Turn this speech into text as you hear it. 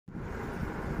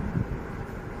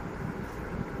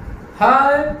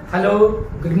Hi, hello,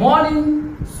 good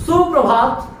morning,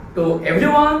 Suprabhat to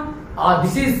everyone.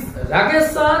 This is Rakesh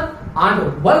sir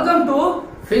and welcome to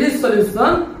Physics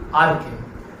Solution RK.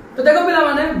 तो देखो पिला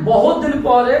माने बहुत दिन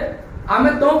पर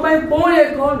आमे तो पई पुणी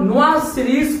एक नुआ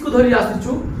सीरीज को धरि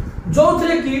आसीचु जो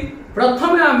थे कि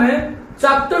प्रथम आमे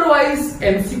chapter wise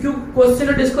MCQ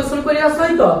question discussion करिया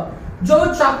सहित जो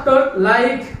चैप्टर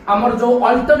लाइक हमर जो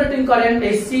अल्टरनेटिंग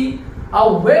करंट AC आ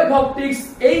वेव ऑप्टिक्स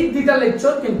एई दिटा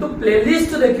लेक्चर किंतु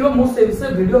प्लेलिस्ट देखियो मु से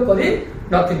विषय वीडियो करी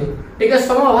रखिली ठीक है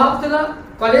समय अभाव थिला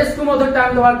कॉलेज को मधे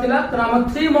टाइम दवार थिला त हम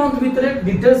 3 मंथ भीतर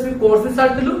डिटेल्स भी कोर्स भी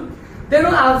सारथिलु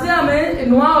तेनु आज हमें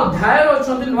नुआ अध्याय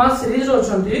रछंती नुआ सीरीज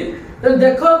रछंती त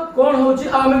देखो कोन होची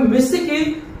आ हम मिसी की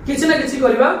किछ ना किछ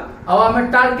करबा आ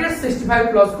हम टारगेट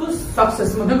 65 प्लस को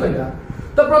सक्सेस मधे करबा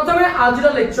तो प्रथमे आज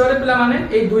रो लेक्चर पिला माने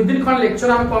ए 2 दिन खन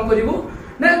लेक्चर हम कोन करिवु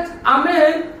ने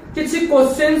हमें किछि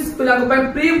क्वेश्चंस पिला को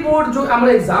प्री बोर्ड जो हमर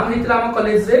एग्जाम हेतिला हम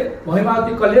कॉलेज रे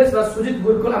महिमावती कॉलेज व सुजित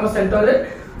गुरुकुल हम सेंटर रे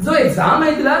जो एग्जाम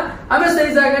हेतिला हमें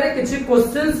सही जगह रे किछि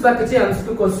क्वेश्चंस बा किछि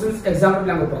आंसर क्वेश्चंस एग्जाम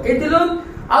पिला को पकेतिलो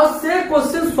आ से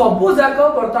क्वेश्चन सबु जाको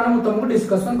वर्तमान मु तुमको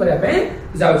डिस्कशन करिया पे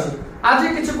जाउ छी आज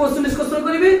किछि क्वेश्चन डिस्कशन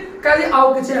करबी काली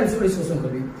आउ किछि आंसर डिस्कशन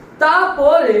करबी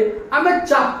तापरे हमें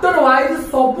चैप्टर वाइज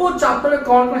सबु चैप्टर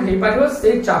कोन कोन हे पारिबो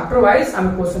से चैप्टर वाइज हम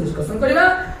क्वेश्चन डिस्कशन करिबा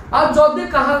आ जदी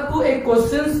कहा को एक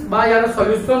क्वेश्चंस बा यार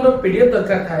सॉल्यूशन रो पीडीएफ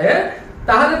दरकार थाए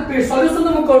ताहाले सॉल्यूशन तो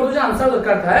मु कर दु जे आंसर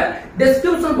दरकार थाए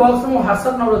डिस्क्रिप्शन बॉक्स में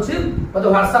व्हाट्सएप नंबर अछि मते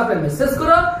व्हाट्सएप पे मैसेज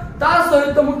करो ता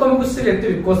सहित मु तुमको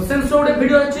सिलेक्टिव क्वेश्चंस रो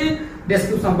वीडियो अछि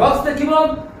डिस्क्रिप्शन बॉक्स देखिबो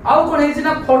आउ कोन हे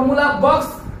ना formula box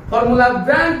formula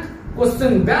bank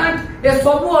question bank ए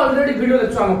सब ऑलरेडी वीडियो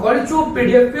लेक्चर हम करिछु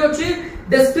पीडीएफ पे अछि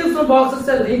डिस्क्रिप्शन बॉक्स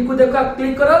से लिंक को देखो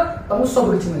क्लिक करो तुम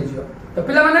सब किछ मिल जियो तो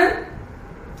पिला माने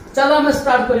चलो हम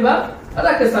स्टार्ट करबा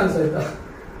राकेश सर सहित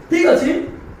ठीक अछि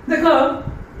देखो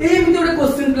एमिति ओडे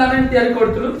क्वेश्चन प्लान तैयारी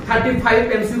करथिलु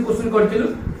 35 MCQ question करथिलु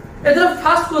एतर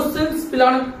first question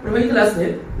plan प्रवेश क्लास रे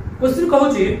question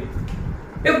कहूची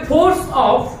a force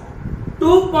of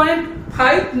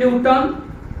 2.5 Newton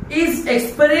is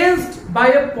experienced by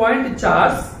a point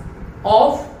charge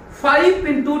of 5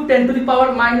 into 10 to the power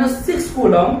minus 6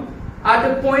 coulomb at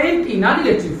a point in an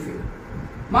electric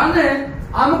field माने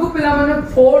हमको पिला माने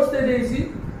force दे देसी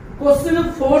question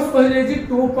force कहि देसी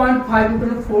 2.5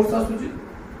 Newton force आसुची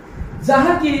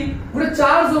जहा कि गुटे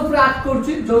चार्ज ऊपर एक्ट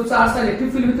करची जो चार्ज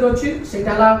इलेक्ट्रिक फील्ड भीतर अछि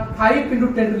सेटाला 5 into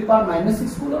 10 to the power minus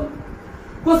 6 coulomb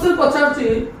question पचारची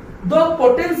the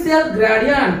potential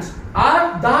gradient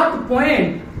at that point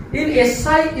in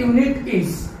SI unit is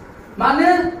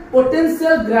माने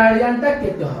पोटेंशियल ग्रेडियंट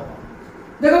केते हबो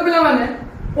देखो पिला माने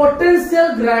पोटेंशियल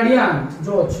ग्रेडियंट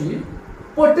जो अछि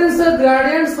पोटेंशियल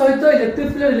ग्रेडियंट सहित इलेक्ट्रिक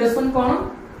फील्ड रिलेशन कोन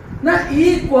ना E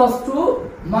equals to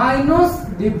minus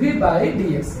dV bye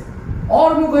dx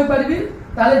और मु कहि परिबी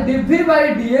ताले dV bye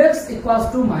dx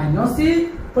equals to minus E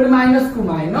पर माइनस को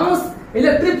minus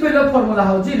electric field formula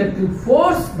होजी electric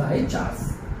force by charge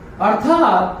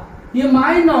अर्थात ये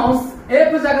माइनस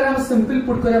एक जगह हम सिंपल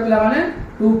पुट करिया पिला माने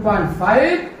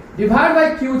 2.5 डिवाइड बाय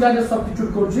q जाने सब्स्टिट्यूट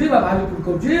करछि बा वैल्यू पुट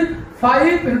करछि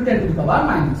 5 into 10 to the power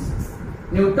minus 6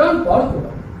 Newton पर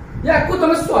कूलम या को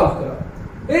तमे सॉल्व करो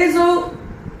ए जो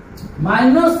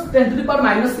minus 10 to the power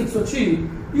minus 6 अछि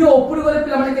ये ऊपर गले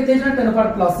पिला माने केते जन 10 to the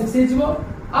power plus 6 हे जिवो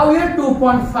आ ये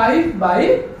 2.5 by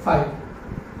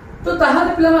 5 तो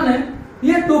ताहाले पिला माने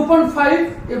ये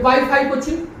 2.5 by 5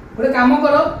 अछि गोटे काम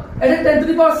करो एटे 10 to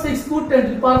the power 6 को 10 to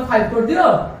the power 5 कर दियो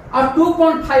और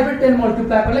 2.5 पे 10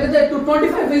 मल्टीप्लाई कर लेके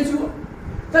 225 हे जिवो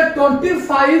तो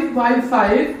 25 by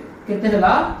 5 केते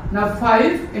हला ना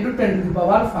 5 into 10 to the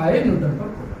power 5 Newton पर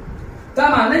कूलम ता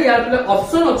माने यार पे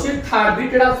ऑप्शन अछि थर्ड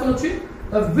बिट एटा ऑप्शन अछि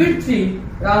तो बिट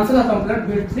 3 आंसर है complete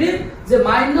bit 3 J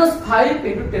 -5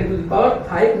 into 10 to the power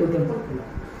 5 Newton पर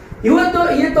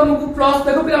कूलम ये तुमको प्लस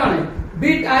देखो पिला माने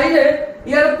बिट आई रे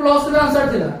यार प्लस रे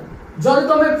आंसर थिला जदि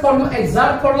तमे फॉर्मूला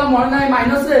एग्जैक्ट फॉर्मूला मन नाही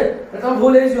माइनस रे त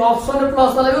भूल हे ऑप्शन रे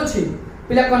प्लस वाला भी अछि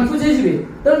पिला कंफ्यूज हे जिवे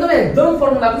त तमे एकदम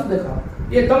फॉर्मूला को देखा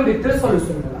ये एकदम डिटेल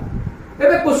सॉल्यूशन वाला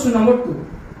एबे क्वेश्चन नंबर 2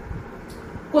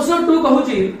 क्वेश्चन 2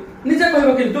 कहूची निजे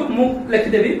कहबो किंतु मु लिखि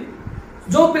देबी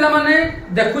जो पिला माने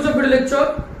देखु जो वीडियो लेक्चर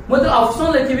मते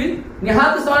ऑप्शन लिखिबी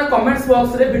निहात सवाल कमेंट्स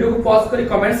बॉक्स रे वीडियो को पॉज करी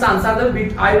comments answer they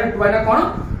bit I ना 2 ना कोन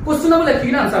क्वेश्चन नंबर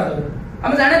लिखि ना आंसर दे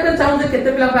हम जाने पे चाहू जे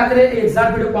केते पिला पाखरे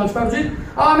एग्जैक्ट वीडियो पहुंच पाउची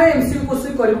आ हमें MCQ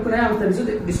क्वेश्चन करियो कि नै हम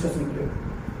तबे डिस्कशन करियो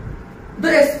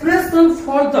the expression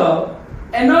for the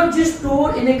energy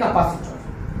store in a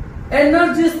capacitor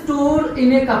energy store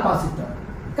in a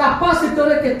capacitor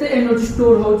रे केते एनर्जी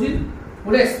स्टोर होजी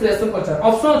गोटे एक्सप्रेशन पचार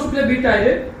ऑप्शन अछि प्ले बीटा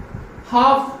रे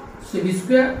half cv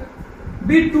square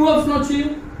b2 option अछि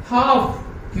half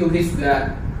qd square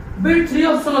b3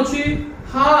 option अछि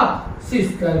half C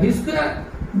square v square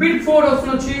bit 4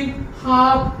 option अछि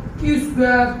half q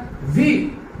square v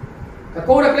त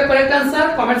code apply correct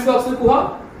answer comments box में कुह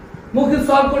मु कि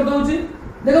solve कर दउ छी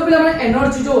देखो पिला माने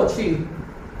एनर्जी जो अछि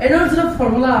एनर्जी रो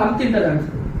फार्मूला हम तीनटा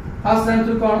जानथि फर्स्ट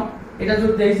जानथि कोन एटा जो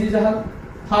देछि जहा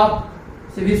हाफ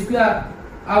सी v स्क्वायर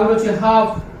आउर अछि हाफ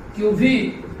q v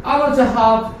आउर अछि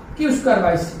half q square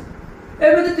by c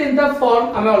एबे तीनटा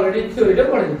फॉर्म हम ऑलरेडी थ्योरी रे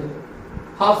पढ़ि दिले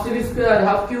half C v square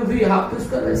half q v half q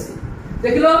square by c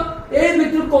देखिलो ए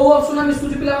मित्र को ऑप्शन में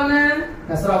सुजी पिला माने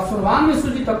आंसर ऑप्शन 1 में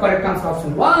सुजी तो correct answer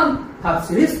option 1 half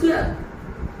C v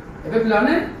square एबे पिला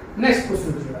माने नेक्स्ट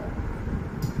क्वेश्चन बुझिबा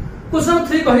क्वेश्चन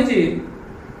 3 कहि जी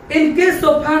in case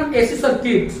of N AC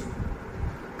circuit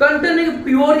containing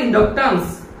pure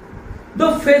inductance the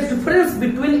phase difference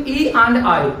between E and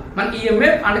I मान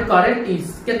EMF and current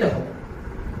is केते हो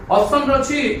option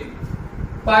रछि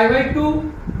pi by 2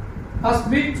 first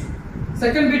bit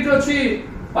second bit रछि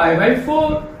pi by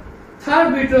 4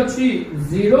 third bit रछि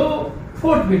 0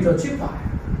 fourth bit रछि pi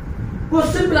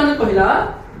question plan कहला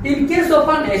in case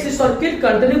of N AC circuit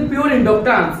containing pure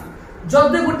inductance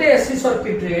जदे गुटे AC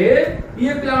circuit रे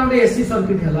ये plan रे AC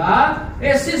circuit हला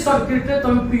AC circuit रे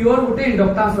तुम pure गुटे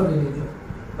inductance लगे देजो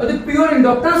यदि प्योर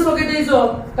इंडक्टेंस लगे देजो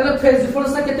तले फेज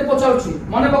डिफरेंस ना केते पचाउची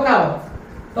मने पकाओ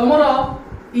तमरो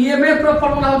ईएमएफ रो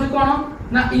फार्मूला होची कोन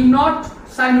ना ई not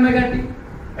sin omega T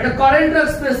Etah current row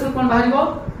expression कोन बाहरिबो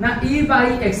ना ई बाय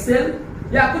एक्सएल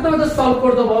याकु तुम तो सॉल्व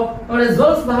कर दबो और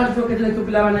रिजल्ट्स बाहर जो केते लिखो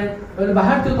पिला माने और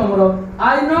बाहर तो तमरो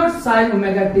आई not sin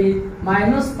omega T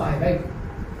minus pi by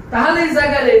ताहले इस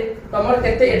जगह रे तमर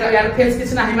केते एटा यार फेज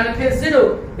किछ नाही माने फेज 0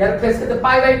 यार फेज केते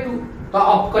पाई बाय 2 तो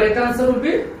of correct answer will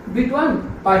be bit 1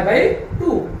 pi by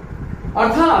 2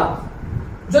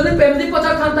 अर्थात जदि पेमदी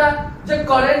पचा थांता जे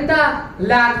करेंटटा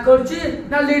लैग करछि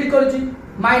ना लीड करछि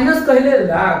माइनस कहले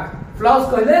लैग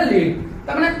प्लस कहले लीड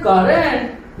त माने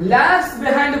current lags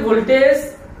behind voltage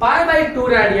pi by 2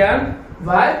 radian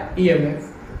bye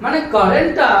EMF माने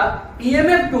करंटटा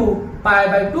ईएमएफ 2 पाई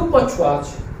बाय 2 पछुआ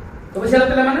अछि तो बुझला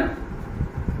पिला माने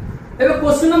एबे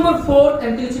क्वेश्चन नंबर 4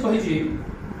 एमटी किछि कहि जी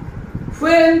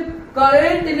when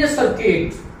current in a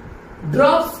circuit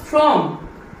drops from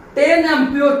 10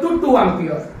 ampere to 2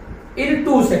 ampere in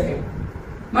 2 seconds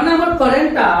माने हमर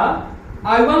करंटटा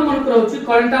I1 मन करौछि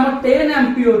करंट हमर 10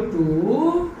 ampere to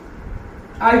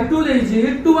I2 lazy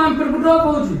 2 ampere को ड्रॉप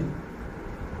होछि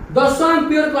 10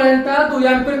 ampere करंटटा 2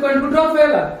 ampere करंट को ड्रॉप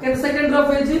होला केते सेकंड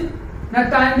ड्रॉप होछि ना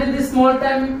time they the small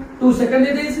time 2 second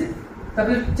दे देछि तब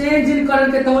चेंज इन करंट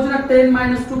केते होछि ना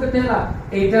 10 - 2 केते होला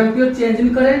 8 ampere change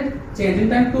in current change in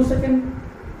time 2 second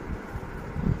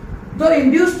the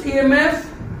induced EMF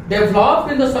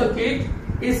developed in the circuit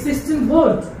is 16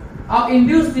 volt और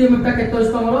induced EMF का केते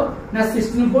होछि हमरो ना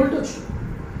 16 volt अछि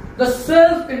the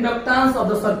self inductance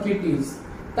of the circuit is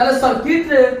ताले सर्किट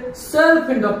रे सेल्फ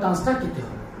इंडक्टेंस ता केते हो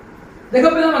देखो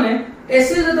पिला माने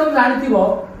एसी रे तुम जानिथिबो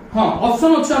हां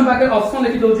ऑप्शन अछि हम पाके ऑप्शन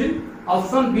लिखि दोछि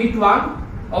ऑप्शन बिट 1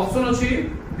 ऑप्शन अछि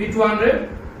बिट 1 रे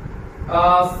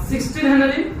 16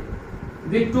 हेनरी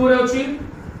बिट 2 रे अछि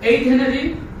 8 हेनरी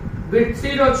बिट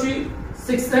 3 रे अछि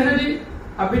 6 हेनरी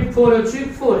आ बिट 4 रे अछि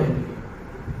 4 हेनरी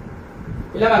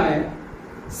पिला माने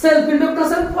सेल्फ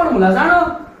इंडक्टेंस फार्मूला जानो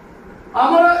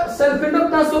हमर सेल्फ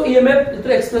इंडक्टेंस ओ ईएमएफ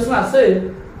इतो एक्सप्रेशन आसे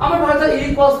हमर भाषा E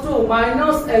 =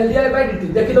 -LdI/dt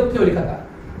देखि दो थ्योरी खाता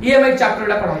ईएमआई चैप्टर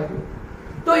ला पढाई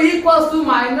तो E =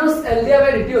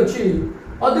 -LdI/dt अछि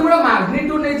अदि बडा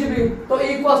मैग्नीट्यूड नै जिबी तो E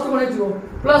 = बनै जिवो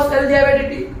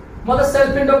 +LdI/dt मतलब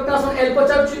सेल्फ इंडक्टेंस ऑन L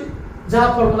पचाउछि जहा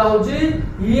फार्मूला होछि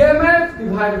EMF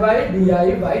 /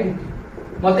 DI/dt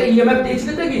मते EMF देछि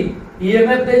केते की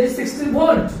EMF देछि 16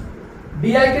 वोल्ट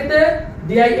DI केते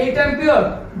DI 8 एम्पियर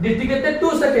dt केते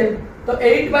 2 सेकंड तो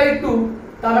 8/2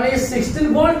 ता माने 16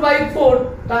 वोल्ट बाय 4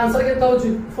 ता आंसर केते होछि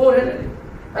 4 Henry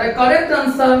correct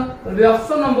answer will be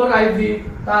option number IV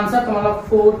ता आंसर तुम्हारा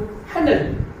 4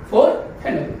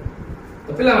 हेनरी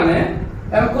तो पिला माने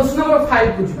अब क्वेश्चन नंबर 5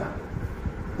 बुझबा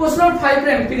क्वेश्चन नंबर 5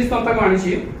 रे एमपी संपर्क मानि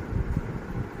छी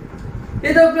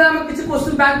ए तो पिला हम किछि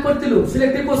question bank करतिलु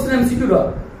selective question MCQ रो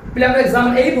पिला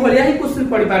एग्जाम एई भलिया ही क्वेश्चन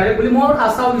पढि पारे बोली मोर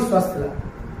आशा और विश्वास थिला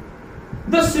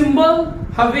the symbol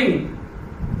having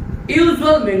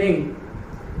usual meaning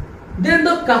then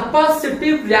the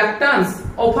capacitive reactance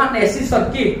of an AC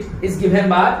circuit is given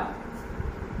by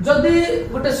जदि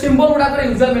गोटे सिंबल गुडा कर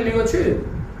यूजुअल मीनिंग अछि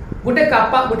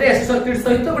गोटे एसी सर्किट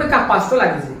सहित गोटे कैपेसिटर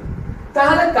लागि छै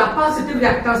ताहाले कैपेसिटिव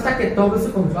रिएक्टेंस ता केते होबे से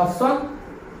कहू option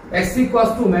x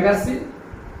 = omega c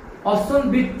option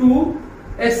B2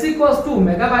 s =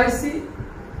 omega by c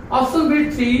option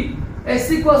B3 s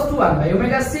 = 1 by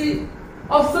omega c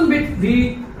option B3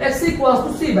 x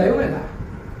 = c by omega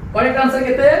correct answer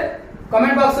केते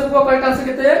कमेंट बॉक्स रे को करेक्ट आंसर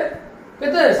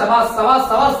केते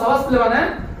शाबाश प्ले माने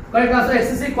correct answer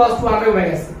xc equals to 1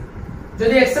 omega c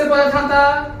जदि Excel पदा थांता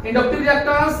inductive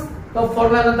reactance तो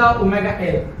formula था ओमेगा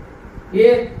a ये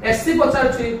xc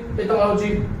पचारछि ते तो होची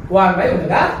 1 बाय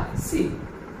ओमेगा c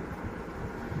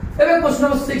एबे क्वेश्चन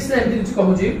नंबर 6 रे एमती किछ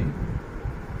कहूची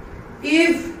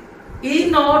if e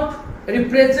naught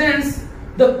represents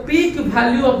the peak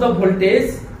value of the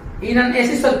voltage in an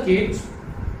AC circuit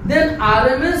then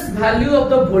RMS value of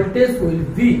the voltage will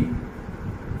be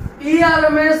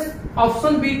ERMS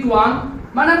option B1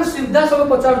 माने हम सीधा सब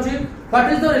पचारछि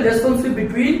what is the relationship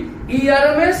between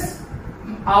ERMS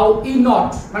और E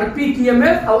naught माने peak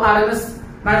EMF और RMS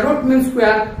माने root mean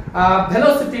square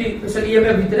velocity special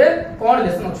EMF भितरे कोन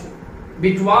relation अछि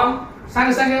B1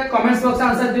 संगे संगे कमेंट्स बॉक्स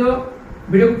आंसर दियो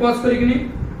वीडियो को pause करिकनी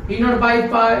E naught by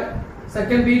pi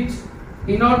second beat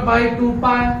E naught by 2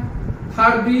 pi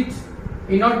third beat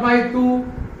E naught by 2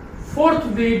 fourth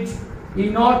beat E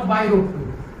naught by root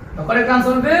 2 तो correct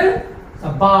answer बे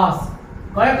शाबाश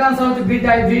correct answer होती B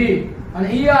by V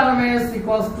and ERMS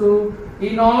equals to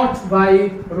E naught by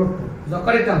root 2 the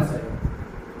correct answer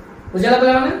बुझला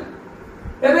पला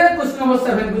माने एबे question number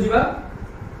 7 बुझिबा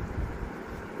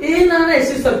in an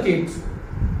AC circuit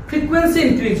frequency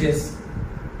increases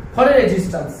for a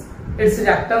resistance its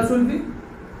reactance will be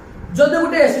जदि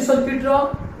गोटे AC circuit रो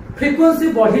frequency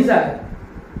बढ़ी जाए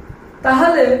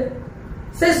ताहले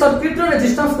से सर्किट रो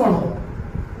रेजिस्टेंस कोन हो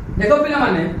देखो पिला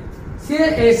माने से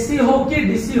AC हो कि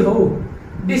DC हो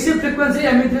DC फ्रीक्वेंसी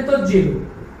एमिtre तो 0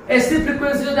 AC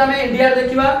फ्रीक्वेंसी जदि हम इंडिया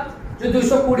देखिबा जो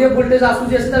 220 वोल्टेज आसु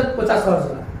जे 50 हर्ट्ज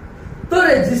तो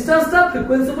रेजिस्टेंस ता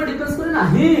फ्रीक्वेंसी पर डिपेंड करे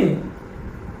नाही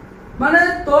माने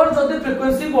तोर जदि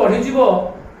फ्रीक्वेंसी बढ़ी जीवो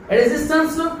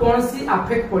रेजिस्टेंस रो कोनसी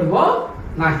अफेक्ट पड़िबो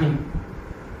नाही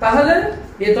ताहले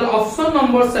ये तो ऑप्शन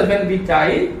नंबर 7 बी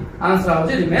चाहि आंसर हो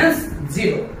जे रिमेंस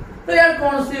 0 तो यार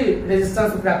कोनसी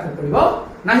रेजिस्टेंस पर अफेक्ट पड़िबो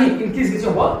नाही इंक्रीज किछ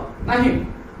हो नाही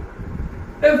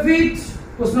which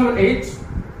question number 8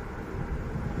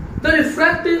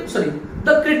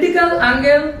 the critical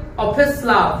angle of a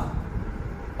slab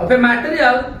of a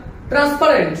material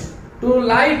transparent to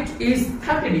light is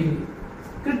 30 degree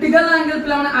critical angle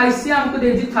पिला माने IC हमको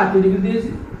देजी 30 डिग्री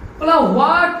देजी बोला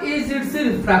what is its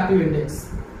refractive index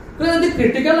तो यदि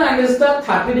critical angle ता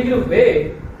 30 डिग्री हुए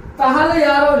ताहाले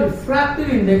यार रिफ्रैक्टिव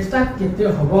इंडेक्स ता केते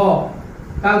हबो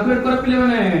कैलकुलेट कर पिले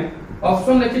माने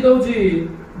ऑप्शन लिखि दउची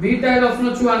बी टाइप ऑप्शन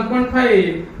अछि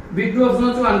 1.5 B2 ऑप्शन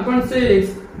अछि 1.6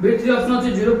 B3 ऑप्शन अछि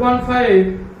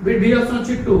 0.5 B ऑप्शन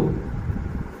अछि 2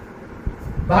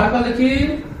 बाहर का लिखी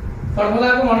फार्मूला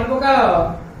को मन पका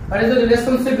what is the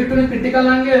relationship between critical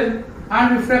angle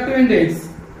and refractive index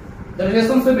the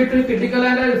relationship between critical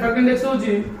angle and refractive index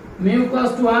होची mu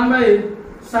equals to 1 by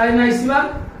sin IC बार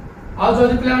आ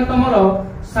जदि प्लान तमरो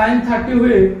sin 30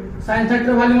 हुए sin 30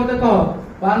 रो वैल्यू मते कह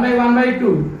 1 by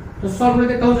 2 तो सॉल्व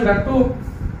करके कहू जरा 2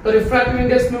 तो रिफ्रैक्टिव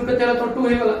इंडेक्स में केते तो 2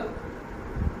 हे गला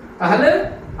ताहले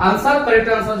आंसर करेक्ट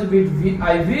आंसर जे बीट V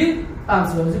IV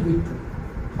आंसर हो जे बीट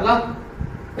 2 हला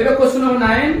एबे क्वेश्चन नंबर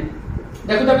 9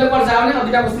 देखो तो पेपर जाओ ने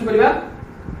अदिटा क्वेश्चन करिबा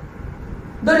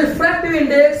the refractive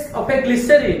index of A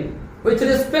glycerine with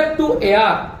respect to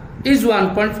air is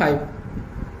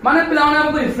 1.5 माने पिलाने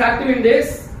हमको रिफ्रैक्टिव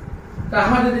इंडेक्स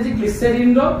कहां दे दी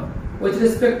glycerine row with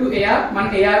respect to air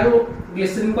माने एयर रो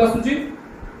ग्लिसरीन को आसुची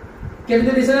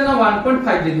केते दिसे ना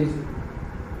 1.5 दे दी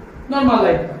नॉर्मल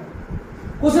लाइट का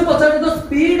कुछ पचारे the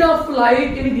speed of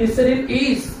light in glycerine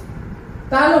is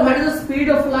Talo what is the speed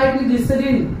of light in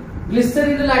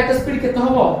glycerine light speed केते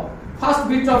हबो first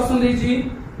beat option लीजी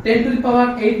 10 to the power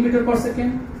 8 metre पर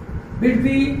second beat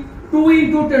B 2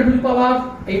 into 10 to the power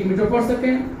 8 meter per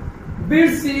second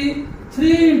beat C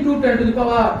 3 into 10 to the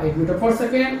power 8 meter per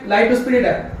second light speed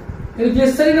है कि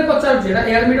glycerine ने पचार जेडा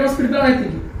air metre speed पे नहीं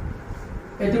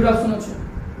थी एती option अछि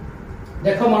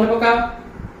देखो मन पका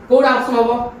कोड ऑप्शन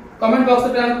हबो कमेंट बॉक्स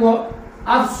पे प्लान को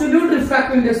absolute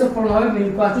refractive index of formula में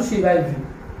equal to c by v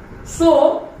so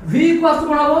v equal to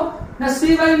कोन हबो ना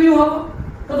c by mu हबो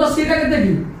तो c का केते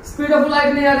v स्पीड ऑफ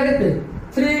लाइट ने यार केते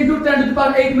 3 into 10 to the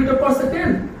power 8 meter per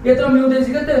second ये तो mu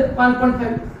देसी केते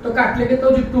 1.5 तो काट लेके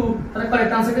तो 2 तने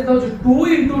करेक्ट आंसर केते हो 2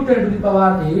 into 10 to the power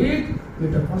 8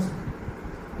 meter per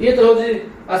second ये तो हो जी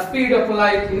speed of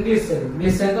light in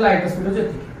glycerine तो लाइट स्पीड हो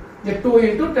जति जे 2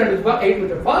 into 10 to the power 8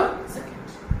 meter per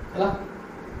second हला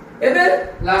एबे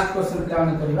लास्ट क्वेश्चन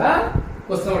प्लान करबा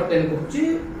क्वेश्चन नंबर 10 को छी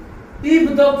if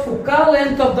the focal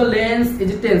length of the lens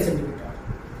is 10 cm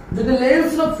जो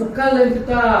लेंस रो फोकल लेंथ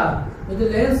ता जो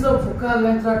लेंस रो फोकल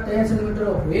लेंथ ता 10 cm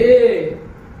हुए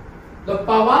the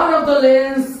power of the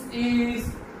lens is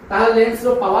ता लेंस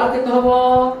रो पावर केते हबो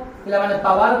पिला माने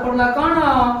पावर पड़ला कोन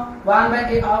 1 by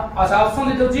 8 ऑप्शन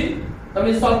दे दोची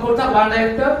तमे सॉल्व करता 1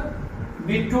 director,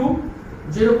 B2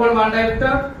 0.1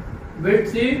 director,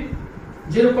 B3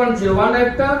 0.01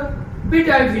 director, B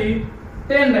type भी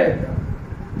 10 डायरेक्टर।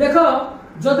 देखो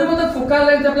जदि मते फोकल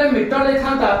लेंथ अप्लाई मीटर ले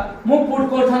थांता मु पुट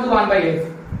कर थांत 1/f।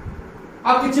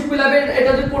 अब किछि पिला बे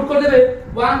एटा जे पुट कर देबे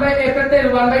 1/f 10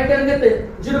 1/10 केते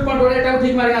 0.1 एटा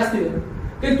ठीक मारि आस्तिबे,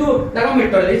 किंतु ताको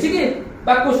मीटर लेछि कि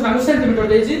बा क्वेश्चन में सेंटीमीटर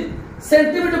देछि।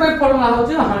 सेंटीमीटर बाय फॉर्मूला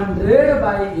होछि 100/f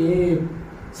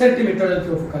सेंटीमीटर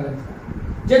देखियो focal length.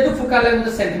 जेतु focal length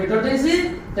centimetre देछि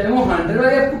तने मु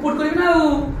 100/f को पुट करबी ना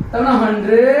तने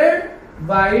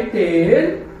 100/10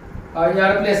 और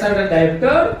यार प्लेस आउट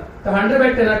डायरेक्टर तो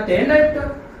 100/10 are 10 director,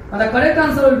 and the correct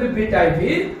answer will be B type B,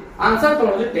 answer तो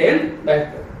होजे 10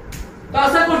 डायरेक्टर। तो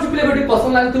आशा करछु पिले भिडियो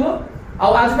पसंद लागथिबो आ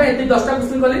आज पे एति 10टा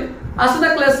क्वेश्चन कली आसदा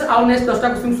क्लास आ नेक्स्ट 10टा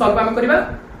क्वेश्चन सॉल्व हम करबा।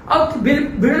 आ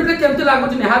वीडियो पे केमति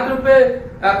लागुछ निहात रूपे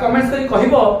कमेंट्स करी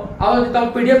कहबो आ त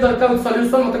पीडीएफ दरकार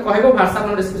सॉल्यूशन मते कहबो WhatsApp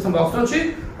नो डिस्क्रिप्शन बॉक्स रे अछि।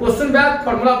 Question bank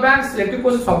formula bank selective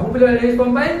question सब पिले रेडी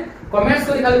कोन पाए कमेंट्स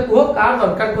करी खाली को कार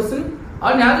दरकार क्वेश्चन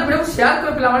और निहात वीडियो को शेयर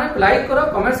करो, पिला माने लाइक करो,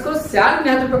 कमेंट्स करो, शेयर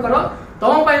निहात रूपे करो।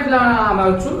 तम पाए पिला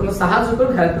माने हम साहाଯ୍य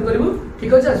करू, हेल्प करू।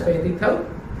 ठीक अछि आज पे एति थाउ।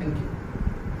 Thank you.